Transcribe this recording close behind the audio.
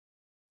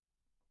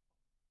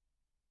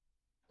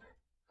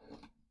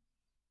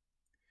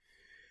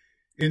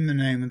In the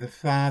name of the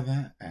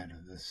Father, and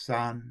of the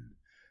Son,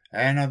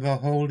 and of the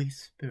Holy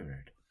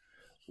Spirit,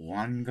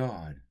 one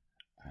God.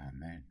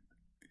 Amen.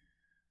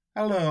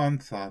 Hello, I'm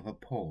Father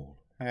Paul,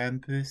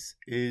 and this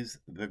is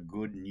the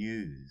good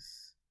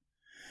news.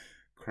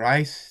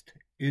 Christ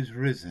is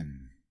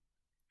risen.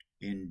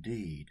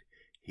 Indeed,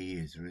 he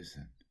is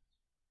risen.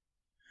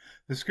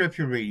 The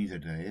scripture reading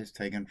today is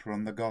taken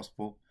from the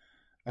Gospel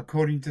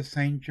according to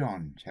St.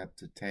 John,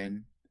 chapter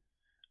 10,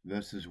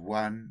 verses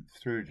 1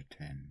 through to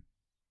 10.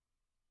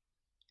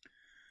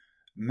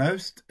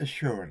 Most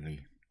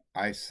assuredly,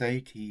 I say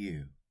to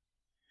you,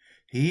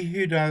 he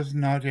who does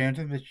not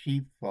enter the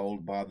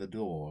sheepfold by the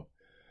door,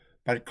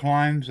 but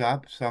climbs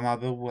up some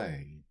other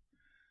way,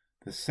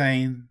 the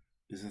same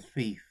is a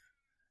thief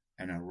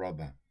and a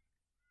robber.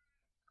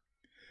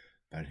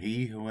 But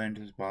he who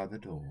enters by the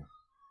door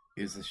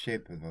is the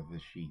shepherd of the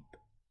sheep.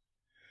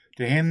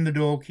 To him the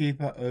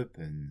doorkeeper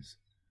opens,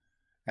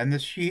 and the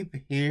sheep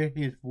hear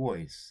his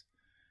voice,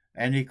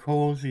 and he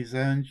calls his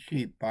own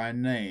sheep by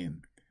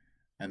name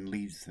and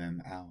leads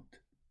them out.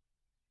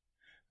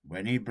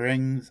 When he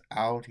brings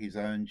out his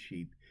own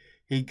sheep,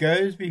 he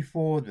goes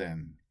before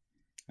them,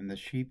 and the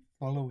sheep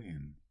follow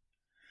him,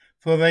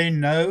 for they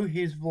know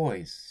his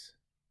voice.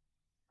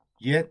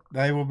 Yet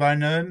they will by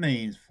no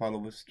means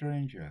follow a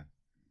stranger,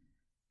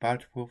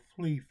 but will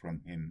flee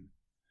from him,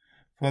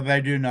 for they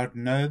do not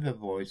know the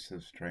voice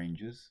of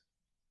strangers.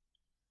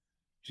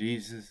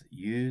 Jesus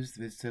used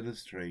this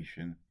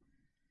illustration,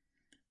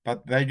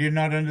 but they did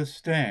not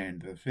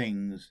understand the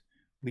things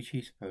which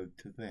he spoke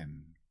to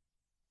them.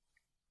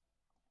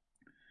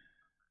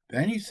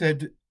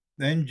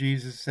 Then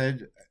Jesus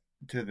said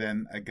to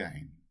them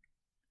again,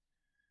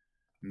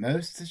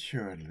 most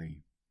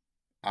assuredly,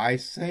 I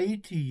say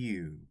to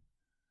you,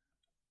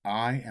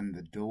 I am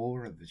the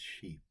door of the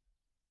sheep.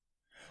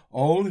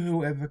 All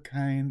who ever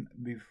came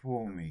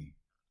before me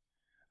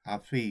are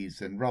thieves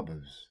and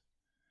robbers,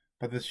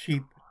 but the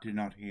sheep do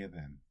not hear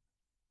them.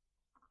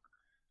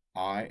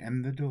 I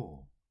am the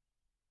door.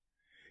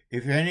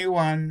 If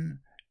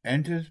anyone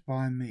enters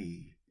by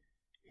me,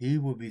 he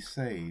will be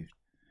saved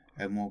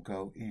and will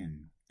go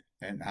in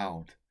and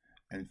out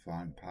and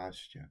find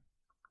pasture.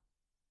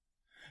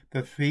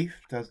 The thief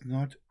does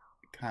not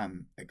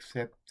come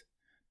except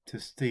to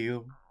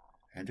steal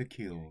and to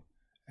kill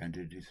and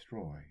to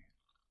destroy.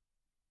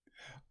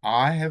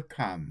 I have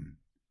come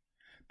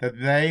that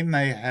they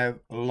may have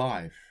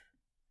life,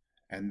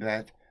 and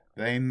that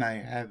they may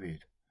have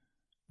it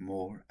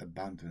more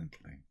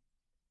abundantly.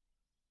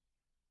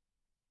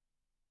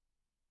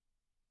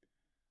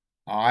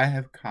 I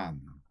have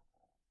come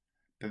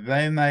that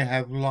they may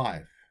have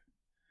life,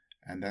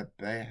 and that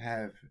they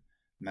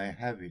may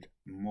have it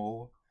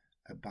more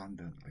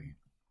abundantly.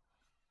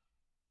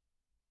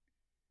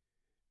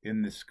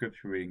 In the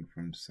scripture reading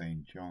from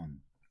St. John,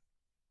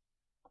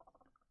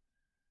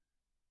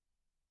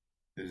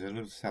 there's a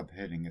little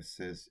subheading that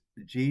says,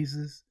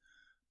 Jesus,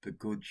 the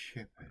Good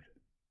Shepherd.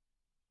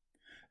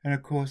 And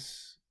of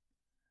course,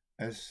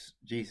 as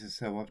Jesus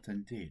so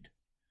often did,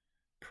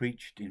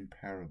 preached in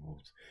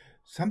parables,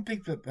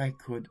 something that they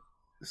could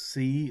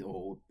see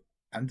or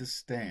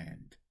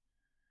understand,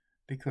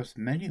 because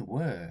many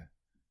were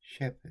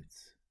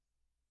shepherds.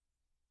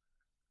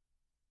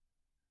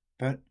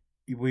 But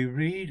we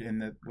read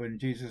when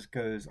Jesus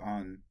goes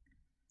on,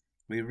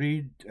 we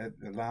read at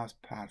the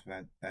last part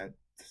of that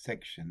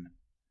section,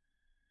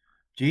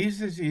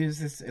 Jesus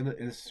used this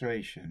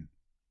illustration,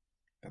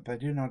 but they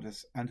do not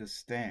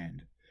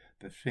understand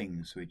the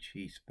things which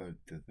he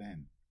spoke to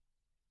them.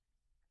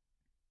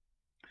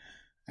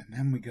 And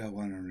then we go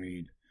on and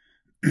read,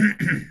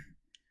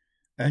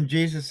 and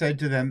Jesus said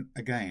to them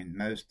again,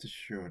 most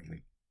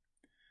assuredly,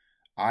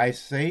 I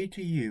say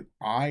to you,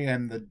 I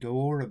am the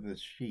door of the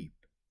sheep.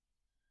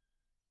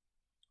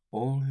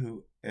 All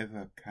who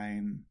ever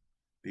came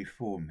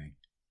before me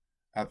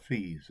are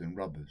thieves and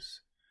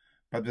robbers,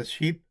 but the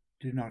sheep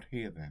do not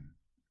hear them.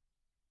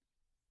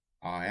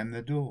 I am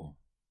the door.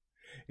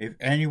 If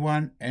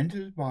anyone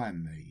enters by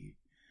me,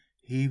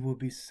 he will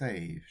be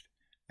saved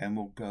and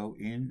will go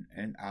in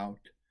and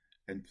out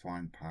and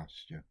find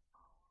pasture.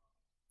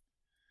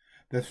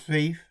 The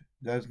thief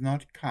does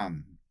not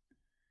come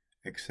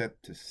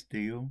except to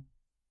steal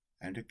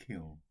and to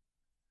kill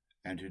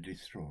and to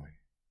destroy.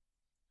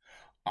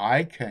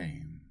 I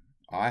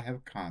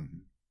have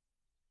come,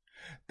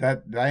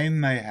 that they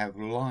may have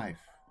life,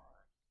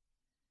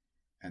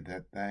 and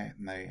that they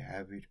may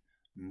have it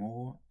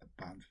more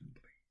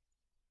abundantly.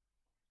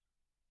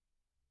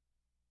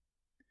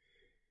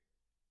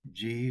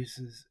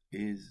 Jesus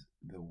is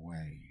the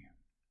way.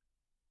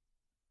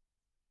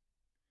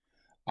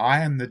 I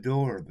am the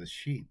door of the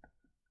sheep,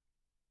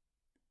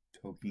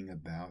 talking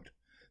about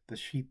the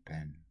sheep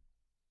pen.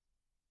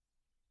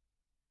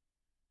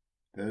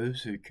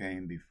 Those who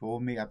came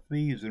before me are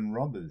thieves and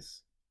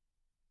robbers.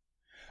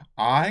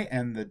 I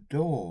am the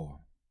door.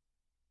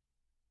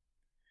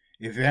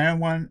 If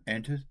anyone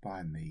enters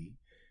by me,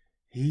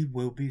 he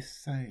will be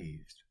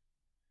saved,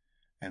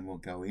 and will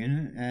go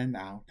in and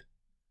out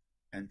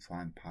and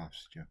find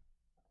pasture.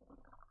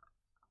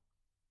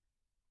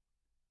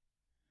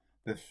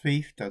 The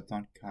thief does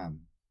not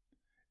come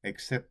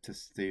except to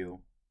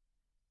steal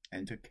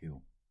and to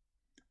kill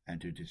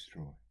and to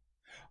destroy.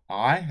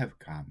 I have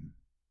come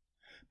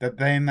that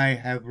they may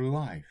have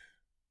life,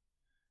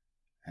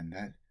 and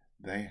that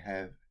they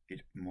have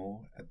it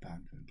more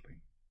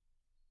abundantly.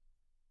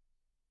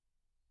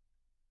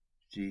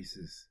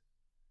 Jesus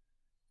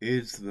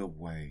is the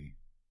way,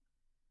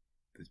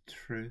 the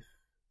truth,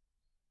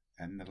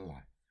 and the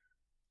life.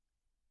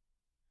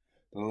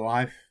 The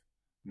life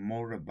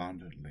more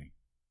abundantly.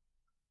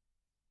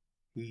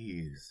 He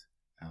is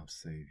our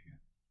Saviour.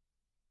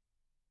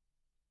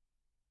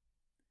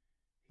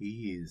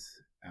 He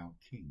is our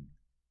King.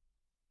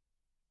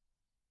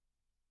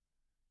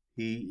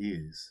 He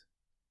is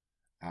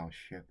our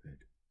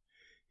Shepherd.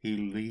 He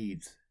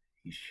leads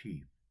his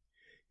sheep.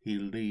 He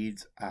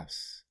leads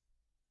us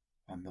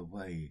on the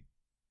way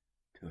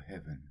to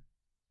heaven,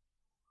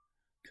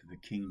 to the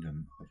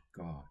kingdom of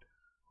God.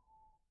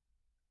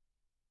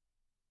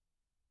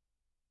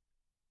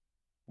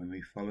 When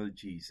we follow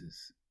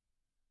Jesus,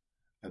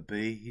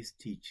 obey his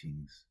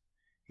teachings,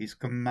 his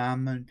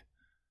commandment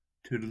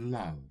to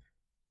love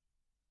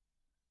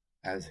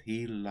as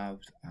he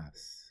loves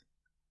us,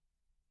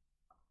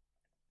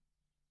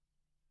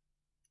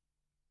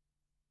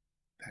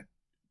 that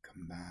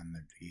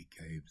commandment he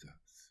gave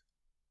us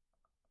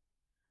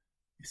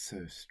is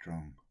so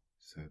strong,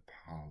 so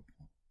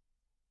powerful.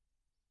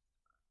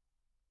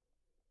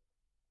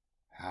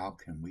 How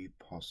can we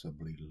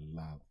possibly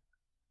love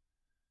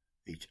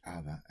each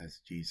other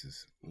as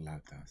Jesus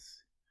loved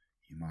us?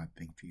 You might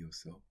think to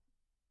yourself,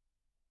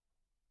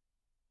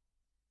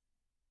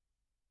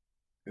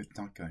 it's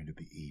not going to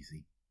be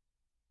easy.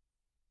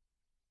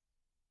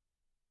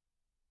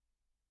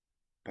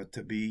 But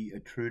to be a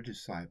true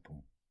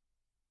disciple,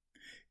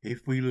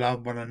 if we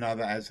love one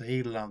another as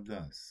he loved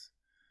us,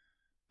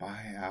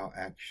 by our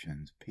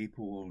actions,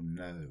 people will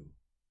know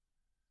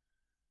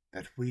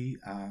that we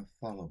are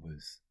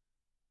followers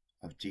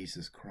of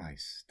Jesus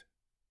Christ,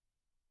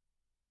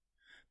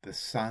 the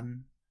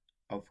Son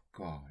of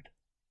God.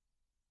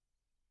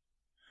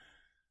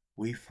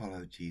 We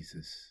follow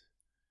Jesus.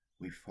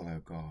 We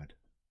follow God.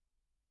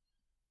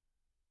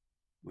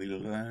 We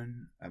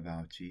learn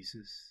about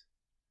Jesus.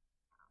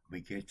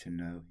 We get to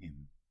know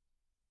him.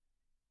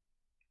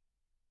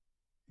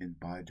 And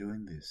by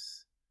doing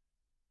this,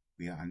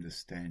 we are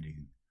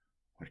understanding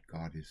what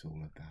God is all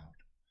about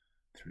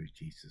through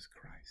Jesus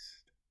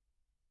Christ.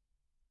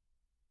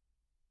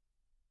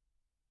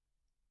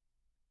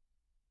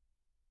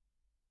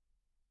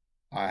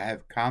 I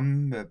have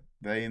come that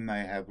they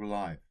may have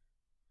life,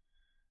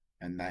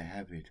 and they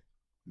have it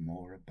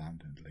more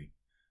abundantly,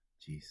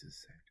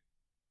 Jesus said.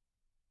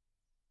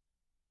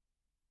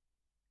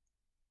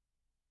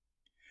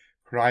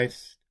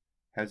 Christ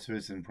has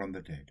risen from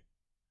the dead,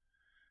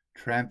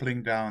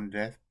 trampling down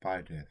death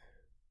by death,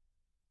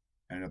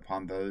 and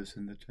upon those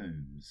in the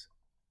tombs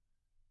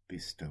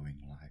bestowing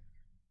life.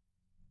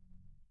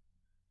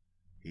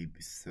 He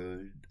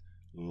bestowed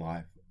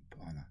life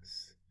upon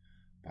us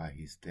by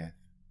his death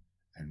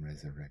and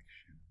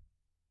resurrection.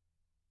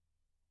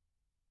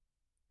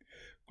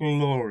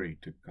 Glory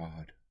to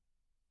God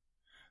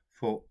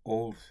for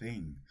all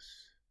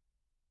things.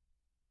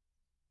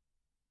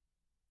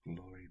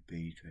 Glory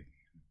be to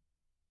him,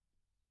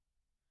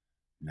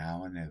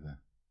 now and ever,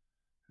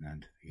 and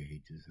unto the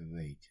ages of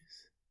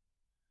ages.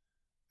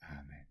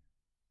 Amen.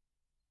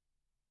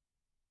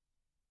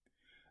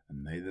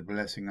 And may the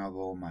blessing of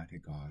Almighty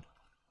God,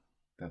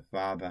 the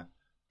Father,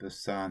 the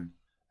Son,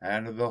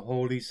 and of the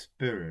Holy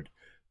Spirit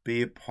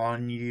be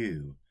upon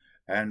you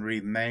and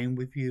remain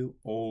with you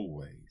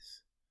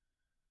always.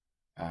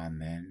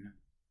 Amen.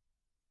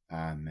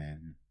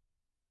 Amen.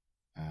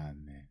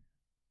 Amen.